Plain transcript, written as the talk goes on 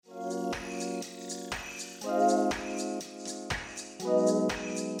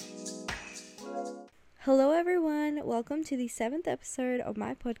welcome to the 7th episode of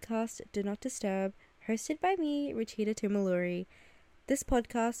my podcast, Do Not Disturb, hosted by me, Rachita Tumaluri. This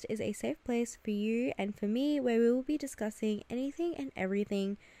podcast is a safe place for you and for me where we will be discussing anything and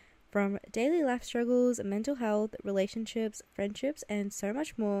everything from daily life struggles, mental health, relationships, friendships, and so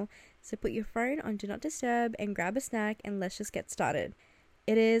much more. So put your phone on Do Not Disturb and grab a snack and let's just get started.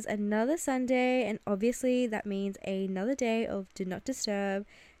 It is another Sunday and obviously that means another day of Do Not Disturb.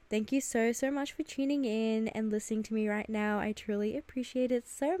 Thank you so much for tuning in and listening to me right now. I truly appreciate it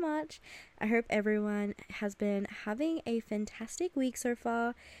so much. I hope everyone has been having a fantastic week so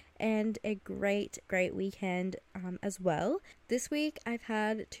far and a great weekend as well. This week I've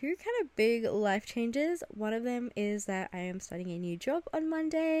had two kind of big life changes. One of them is that I am starting a new job on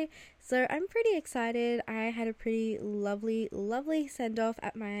Monday, so I'm pretty excited. I had a pretty lovely send off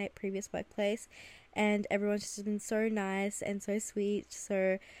at my previous workplace and everyone's just been so nice and so sweet,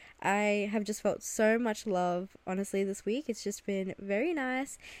 so I have just felt so much love honestly this week. It's just been very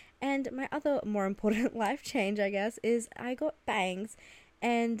nice. And my other more important life change, I guess, is I got bangs.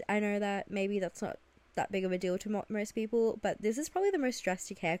 And I know that maybe that's not that big of a deal to most people, but this is probably the most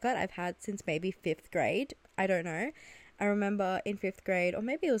drastic haircut I've had since maybe 5th grade. I don't know. I remember in 5th grade, or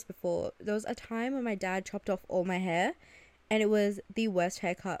maybe it was before, there was a time when my dad chopped off all my hair, and it was the worst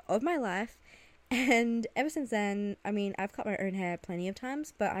haircut of my life. And ever since then, I mean, I've cut my own hair plenty of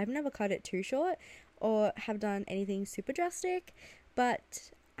times, but I've never cut it too short or have done anything super drastic.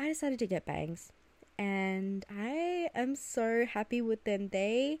 But I decided to get bangs, and I am so happy with them.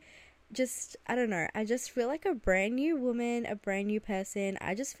 They just, I don't know, I just feel like a brand new woman, a brand new person.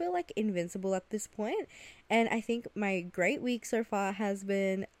 I just feel like invincible at this point. And I think my great week so far has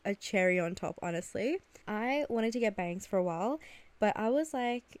been a cherry on top, honestly. I wanted to get bangs for a while, but I was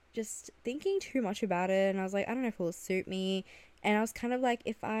like just thinking too much about it, and I was like, I don't know if it will suit me. And I was kind of like,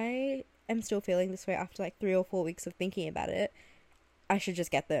 if I am still feeling this way after like 3 or 4 weeks of thinking about it, I should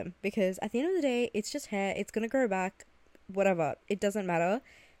just get them, because at the end of the day, it's just hair, it's gonna grow back, whatever, it doesn't matter.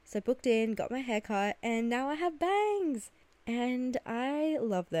 So I booked in, got my hair cut, and now I have bangs, and I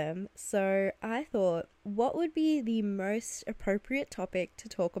love them. So I thought, what would be the most appropriate topic to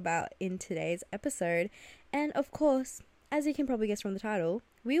talk about in today's episode? And of course, as you can probably guess from the title,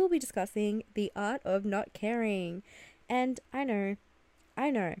 we will be discussing the art of not caring. And I know,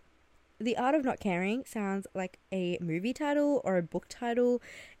 the art of not caring sounds like a movie title or a book title,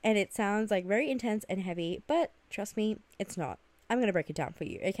 and it sounds like very intense and heavy, but trust me, it's not. I'm going to break it down for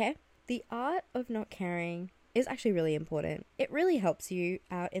you, okay? The art of not caring is actually really important. It really helps you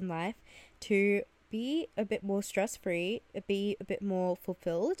out in life to be a bit more stress-free, be a bit more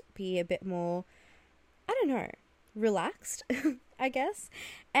fulfilled, be a bit more, I don't know, relaxed, I guess.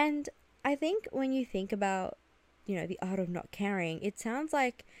 And I think when you think about, the art of not caring, it sounds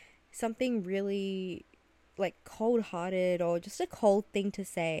like something really like cold-hearted or just a cold thing to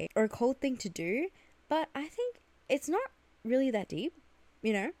say or a cold thing to do, but I think it's not really that deep.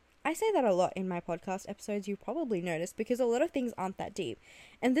 I say that a lot in my podcast episodes, you probably noticed, because a lot of things aren't that deep,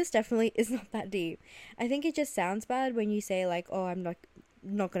 and this definitely is not that deep. I think it just sounds bad when you say like, oh, I'm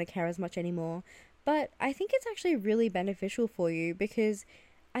not going to care as much anymore. But I think it's actually really beneficial for you, because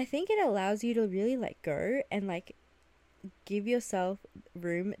I think it allows you to really let go and like give yourself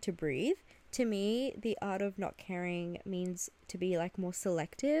room to breathe. To me, the art of not caring means to be like more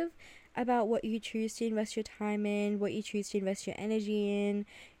selective about what you choose to invest your time in, what you choose to invest your energy in,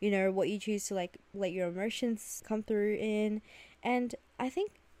 what you choose to like let your emotions come through in. And I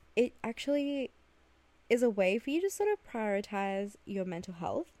think it actually is a way for you to sort of prioritize your mental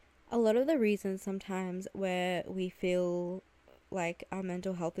health. A lot of the reasons sometimes where we feel like our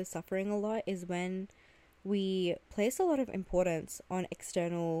mental health is suffering a lot is when we place a lot of importance on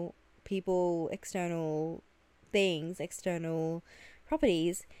external people, external things, external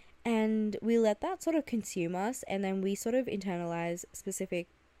properties, and we let that sort of consume us, and then we sort of internalize specific,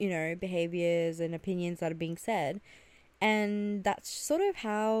 behaviors and opinions that are being said. And that's sort of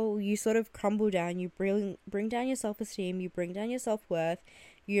how you sort of crumble down. You bring down your self-esteem, you bring down your self-worth,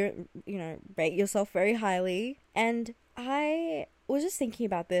 you rate yourself very highly. And I was just thinking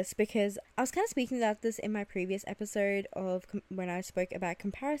about this because I was kind of speaking about this in my previous episode of when I spoke about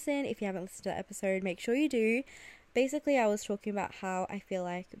comparison. If you haven't listened to that episode, make sure you do. Basically, I was talking about how I feel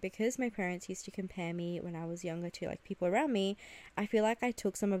like because my parents used to compare me when I was younger to like people around me, I feel like I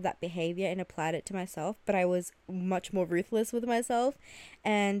took some of that behavior and applied it to myself, but I was much more ruthless with myself,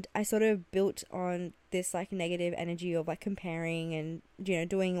 and I sort of built on this like negative energy of like comparing and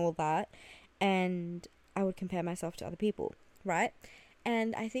doing all that, and I would compare myself to other people, right?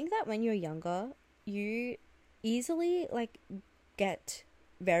 And I think that when you're younger, you easily like get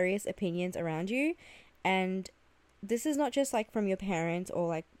various opinions around you, and this is not just like from your parents or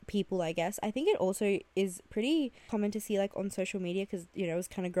like people, I guess. I think it also is pretty common to see like on social media, because you know, it was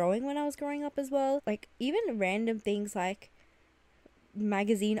kind of growing when I was growing up as well. Like even random things like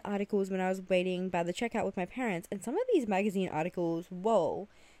magazine articles when I was waiting by the checkout with my parents, and some of these magazine articles, whoa,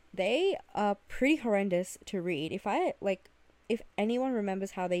 they are pretty horrendous to read. If anyone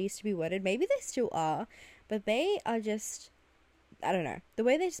remembers how they used to be worded, maybe they still are, but they are just, I don't know, the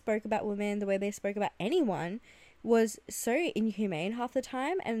way they spoke about women, the way they spoke about anyone was so inhumane half the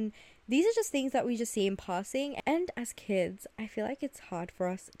time. And these are just things that we just see in passing. And as kids, I feel like it's hard for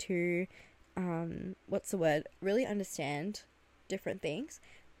us to really understand different things,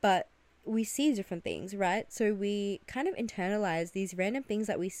 but we see different things, right? So we kind of internalize these random things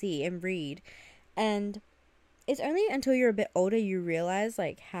that we see and read, and it's only until you're a bit older you realize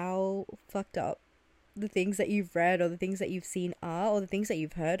like how fucked up the things that you've read or the things that you've seen are, or the things that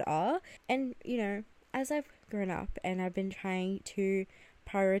you've heard are. And you know, as I've grown up and I've been trying to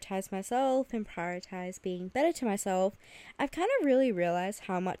prioritize myself and prioritize being better to myself, I've kind of really realized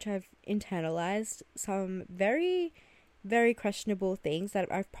how much I've internalized some very, very questionable things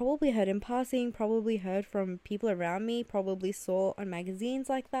that I've probably heard in passing, probably heard from people around me, probably saw on magazines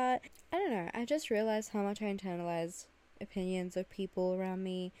like that. I don't know, I just realized how much I internalize opinions of people around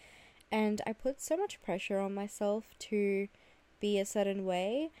me, and I put so much pressure on myself to be a certain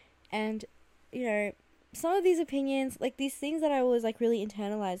way. And you know, some of these opinions, like these things that I was like really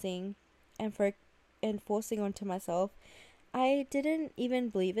internalizing and forcing onto myself, I didn't even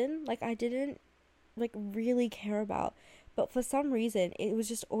believe in, like I didn't like really care about, but for some reason it was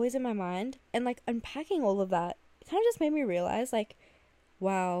just always in my mind. And like unpacking all of that, it kind of just made me realize like,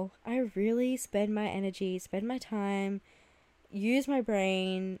 wow, I really spend my energy, spend my time, use my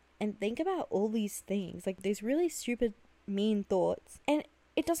brain, and think about all these things, like these really stupid, mean thoughts. And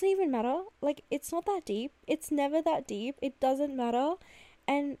it doesn't even matter. Like, it's not that deep. It's never that deep. It doesn't matter.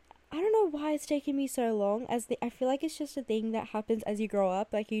 And I don't know why it's taken me so long. I feel like it's just a thing that happens as you grow up.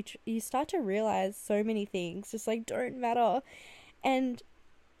 Like, you start to realize so many things just, like, don't matter. And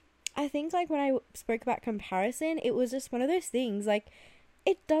I think, like, when I spoke about comparison, it was just one of those things, like,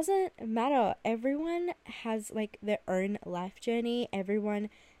 it doesn't matter. Everyone has like their own life journey. Everyone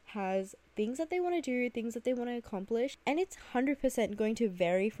has things that they want to do, things that they want to accomplish, and it's 100% going to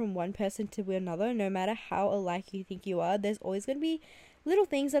vary from one person to another. No matter how alike you think you are, there's always going to be little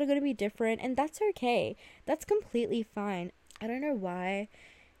things that are going to be different, and that's okay. That's completely fine. I don't know why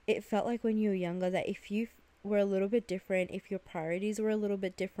it felt like when you were younger that if you were a little bit different, if your priorities were a little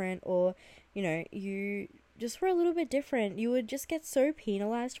bit different, or you know, you just were a little bit different, you would just get so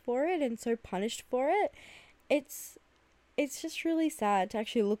penalized for it and so punished for it. It's just really sad to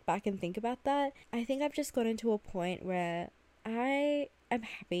actually look back and think about that. I think I've just gotten to a point where I am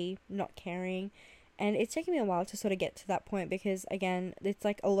happy not caring, and it's taken me a while to sort of get to that point, because again, it's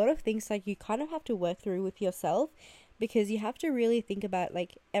like a lot of things like you kind of have to work through with yourself, because you have to really think about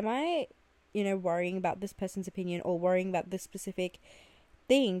like, am I, you know, worrying about this person's opinion or worrying about this specific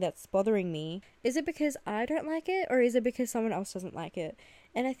thing that's bothering me? Is it because I don't like it, or is it because someone else doesn't like it?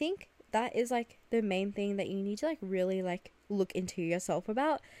 And I think that is like the main thing that you need to like really like look into yourself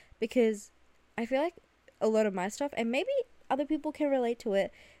about, because I feel like a lot of my stuff, and maybe other people can relate to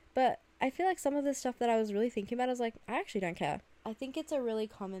it, but I feel like some of the stuff that I was really thinking about, I was like, I actually don't care. I think it's a really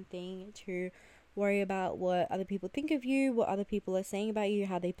common thing to worry about what other people think of you, what other people are saying about you,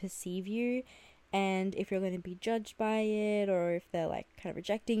 how they perceive you, and if you're going to be judged by it, or if they're like kind of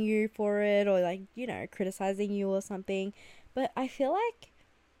rejecting you for it, or like, you know, criticizing you or something. But I feel like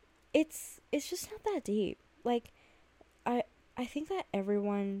it's just not that deep. Like, I think that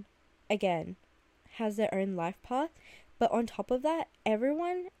everyone, again, has their own life path, but on top of that,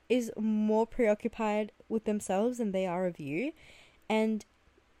 everyone is more preoccupied with themselves than they are of you. And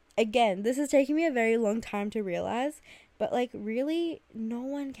again, this is taking me a very long time to realize, but like really, no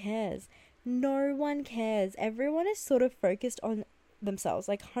one cares. No one cares. Everyone is sort of focused on themselves.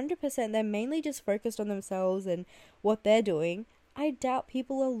 Like 100%, they're mainly just focused on themselves and what they're doing. I doubt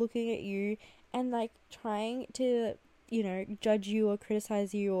people are looking at you and like trying to, you know, judge you or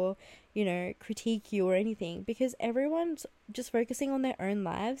criticize you or, you know, critique you or anything, because everyone's just focusing on their own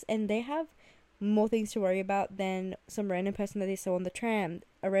lives, and they have more things to worry about than some random person that they saw on the tram,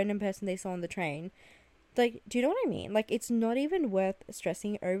 a random person they saw on the train. Like, do you know what I mean? Like, it's not even worth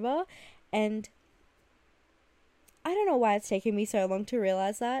stressing over. And I don't know why it's taken me so long to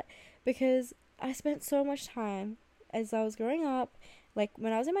realize that, because I spent so much time as I was growing up, like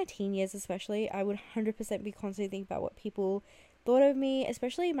when I was in my teen years especially, I would 100% be constantly thinking about what people thought of me,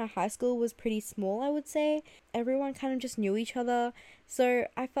 especially my high school was pretty small, I would say. Everyone kind of just knew each other. So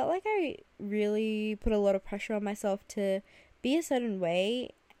I felt like I really put a lot of pressure on myself to be a certain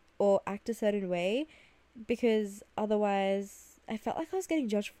way or act a certain way, because otherwise I felt like I was getting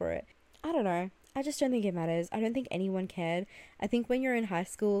judged for it. I don't know. I just don't think it matters. I don't think anyone cared. I think when you're in high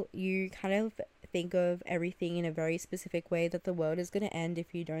school, you kind of think of everything in a very specific way, that the world is going to end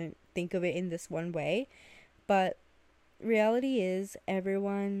if you don't think of it in this one way. But reality is,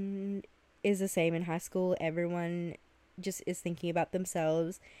 everyone is the same in high school. Everyone just is thinking about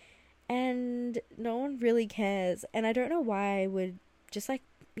themselves, and no one really cares. And I don't know why I would just like,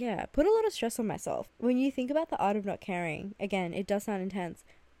 yeah, put a lot of stress on myself. When you think about the art of not caring, again, it does sound intense,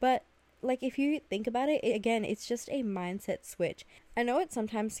 but like, if you think about it, again, it's just a mindset switch. I know it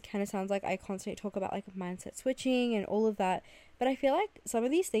sometimes kind of sounds like I constantly talk about like mindset switching and all of that, but I feel like some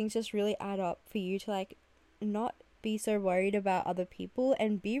of these things just really add up for you to like not be so worried about other people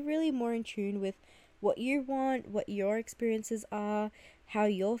and be really more in tune with what you want, what your experiences are, how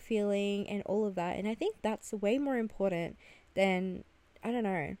you're feeling, and all of that. And I think that's way more important than, I don't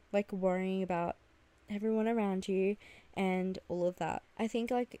know, like worrying about everyone around you and all of that. I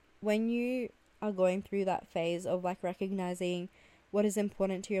think like when you are going through that phase of like recognizing what is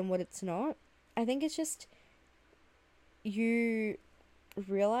important to you and what it's not, I think it's just you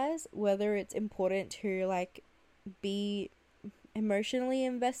realize whether it's important to like be emotionally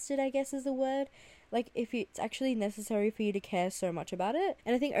invested, I guess is the word, like if it's actually necessary for you to care so much about it.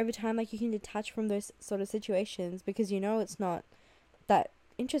 And I think over time, like, you can detach from those sort of situations because you know it's not that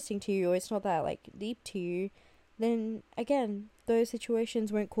interesting to you, or it's not that like deep to you. Then again, those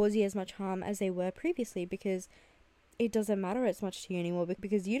situations won't cause you as much harm as they were previously, because it doesn't matter as much to you anymore,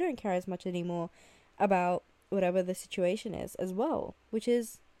 because you don't care as much anymore about whatever the situation is as well, which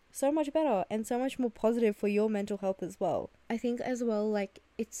is so much better and so much more positive for your mental health as well. I think as well, like,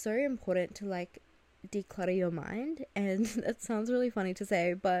 it's so important to like declutter your mind, and that sounds really funny to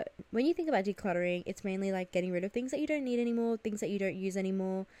say, but when you think about decluttering, it's mainly like getting rid of things that you don't need anymore, things that you don't use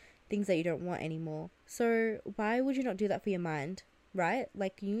anymore, things that you don't want anymore. So why would you not do that for your mind, right?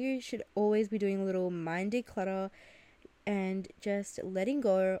 Like, you should always be doing a little mind declutter and just letting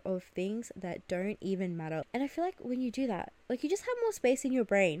go of things that don't even matter. And I feel like when you do that, like, you just have more space in your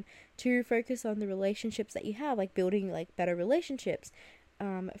brain to focus on the relationships that you have, like building like better relationships,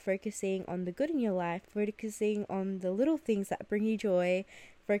 focusing on the good in your life, focusing on the little things that bring you joy,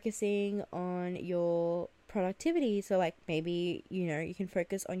 focusing on your productivity. So like, maybe, you know, you can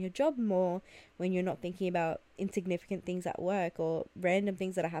focus on your job more when you're not thinking about insignificant things at work or random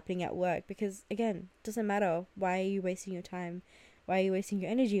things that are happening at work, because again, it doesn't matter. Why are you wasting your time? Why are you wasting your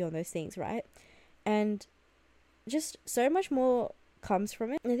energy on those things, right? And just so much more comes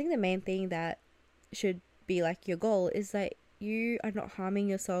from it. And I think the main thing that should be like your goal is that you are not harming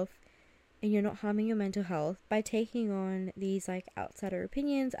yourself and you're not harming your mental health by taking on these like outsider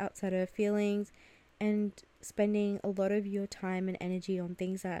opinions, outsider feelings, and spending a lot of your time and energy on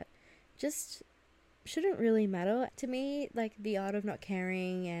things that just shouldn't really matter. To me, like, the art of not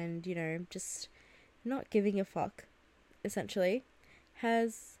caring and, you know, just not giving a fuck, essentially,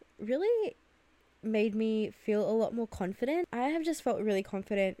 has really made me feel a lot more confident. I have just felt really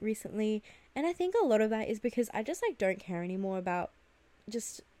confident recently, and I think a lot of that is because I just like don't care anymore about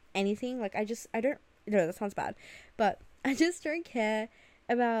just anything. Like, I don't, no, that sounds bad, but I just don't care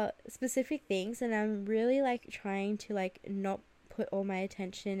about specific things, and I'm really like trying to like not put all my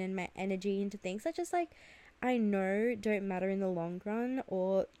attention and my energy into things that just like I know don't matter in the long run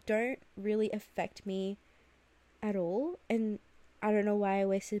or don't really affect me at all. And I don't know why I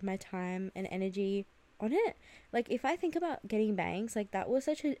wasted my time and energy on it. Like, if I think about getting bangs, like, that was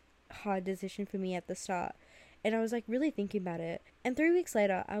such a hard decision for me at the start, and I was like really thinking about it, and 3 weeks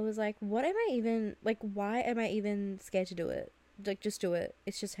later I was like, what am I even, like, why am I even scared to do it? Like, just do it,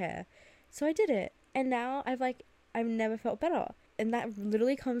 it's just hair. So I did it, and now I've never felt better. And that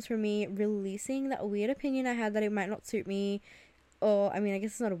literally comes from me releasing that weird opinion I had that it might not suit me, or I mean, I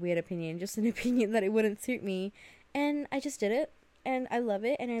guess it's not a weird opinion, just an opinion that it wouldn't suit me, and I just did it, and I love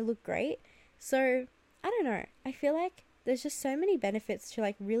it, and I look great. So I don't know, I feel like there's just so many benefits to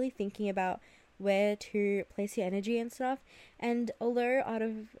like really thinking about where to place your energy and stuff. And although out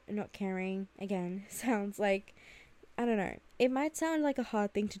of not caring, again, sounds like, I don't know, it might sound like a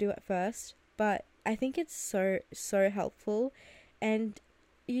hard thing to do at first, but I think it's so helpful. And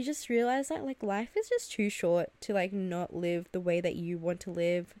you just realize that like life is just too short to like not live the way that you want to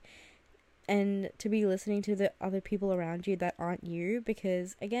live, and to be listening to the other people around you that aren't you,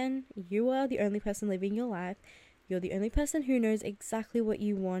 because again, you are the only person living your life. You're the only person who knows exactly what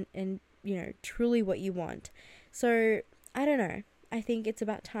you want, and, you know, truly what you want. So I don't know. I think it's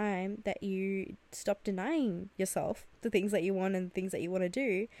about time that you stop denying yourself the things that you want and the things that you want to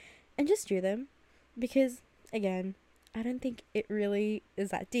do and just do them. Because, again, I don't think it really is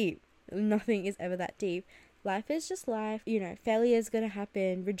that deep. Nothing is ever that deep. Life is just life. Failure is going to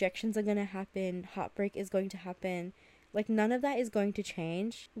happen. Rejections are going to happen. Heartbreak is going to happen. Like, none of that is going to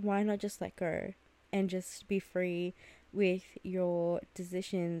change. Why not just let go and just be free with your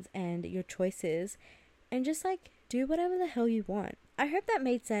decisions and your choices and just, like, do whatever the hell you want. I hope that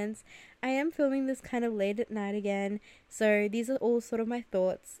made sense. I am filming this kind of late at night again, so these are all sort of my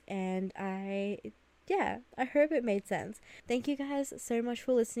thoughts, and I hope it made sense. Thank you guys so much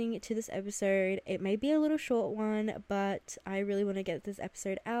for listening to this episode. It may be a little short one, but I really want to get this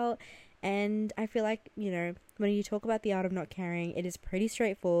episode out. And I feel like, when you talk about the art of not caring, it is pretty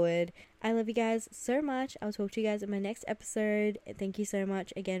straightforward. I love you guys so much. I'll talk to you guys in my next episode. Thank you so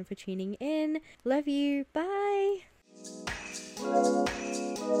much again for tuning in. Love you. Bye.